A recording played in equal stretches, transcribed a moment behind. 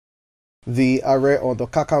The Aare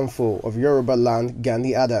of Yoruba land,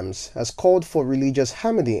 Gani Adams, has called for religious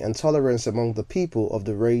harmony and tolerance among the people of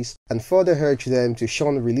the race and further urged them to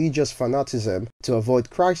shun religious fanaticism to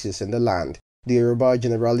avoid crisis in the land. The Yoruba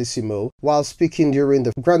Generalissimo, while speaking during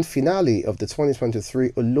the grand finale of the 2023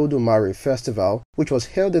 Eledumare festival, which was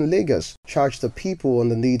held in Lagos, charged the people on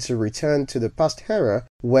the need to return to the past era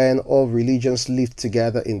when all religions lived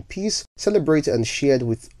together in peace, celebrated and shared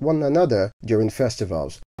with one another during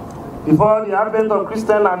festivals. Before the advent of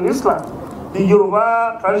Christian and Islam, the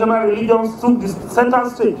Yoruba traditional religions took the center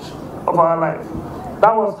stage of our life.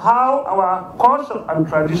 That was how our culture and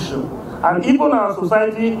tradition, and even our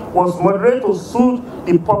society, was modeled to suit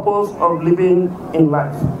the purpose of living in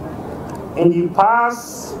life. In the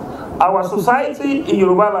past, our society in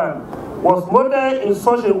Yoruba land was modeled in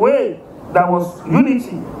such a way that was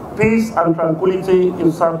unity, peace, and tranquility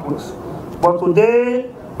in surplus. But today,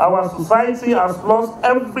 our society has lost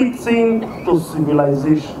everything to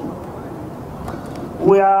civilization.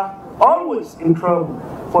 We are always in trouble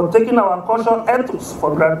for taking our cultural ethos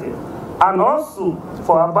for granted, and also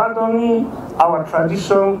for abandoning our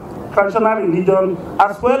traditional religion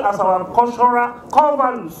as well as our cultural core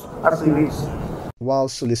values as a race. While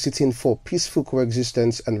soliciting for peaceful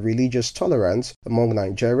coexistence and religious tolerance among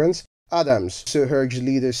Nigerians, Adams also urged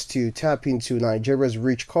leaders to tap into Nigeria's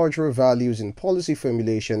rich cultural values in policy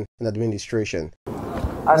formulation and administration.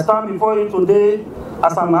 I stand before you today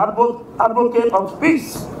as an advocate of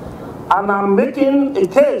peace, and I'm making a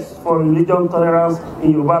case for religion tolerance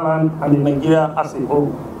in Yoruba land and in Nigeria as a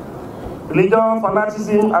whole. Religion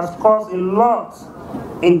fanaticism has caused a lot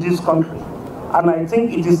in this country, and I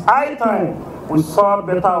think it is high time we saw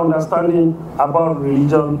better understanding about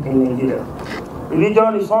religion in Nigeria.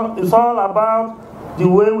 Religion is all about the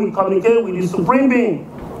way we communicate with the Supreme Being.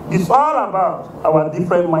 It's all about our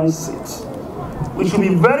different mindsets. We should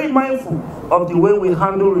be very mindful of the way we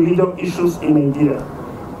handle religious issues in Nigeria,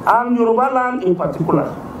 and Yoruba land in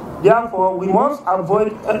particular. Therefore, we must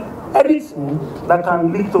avoid anything that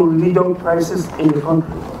can lead to religion crisis in the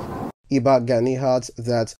country. Iba Gani adds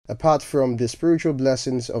that apart from the spiritual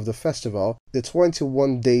blessings of the festival, the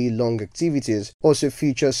 21-day-long activities also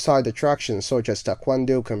feature side attractions such as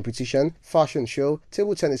taekwondo competition, fashion show,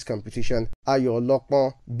 table tennis competition, ayo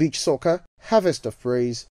olokpon, beach soccer, harvest of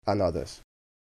praise, and others.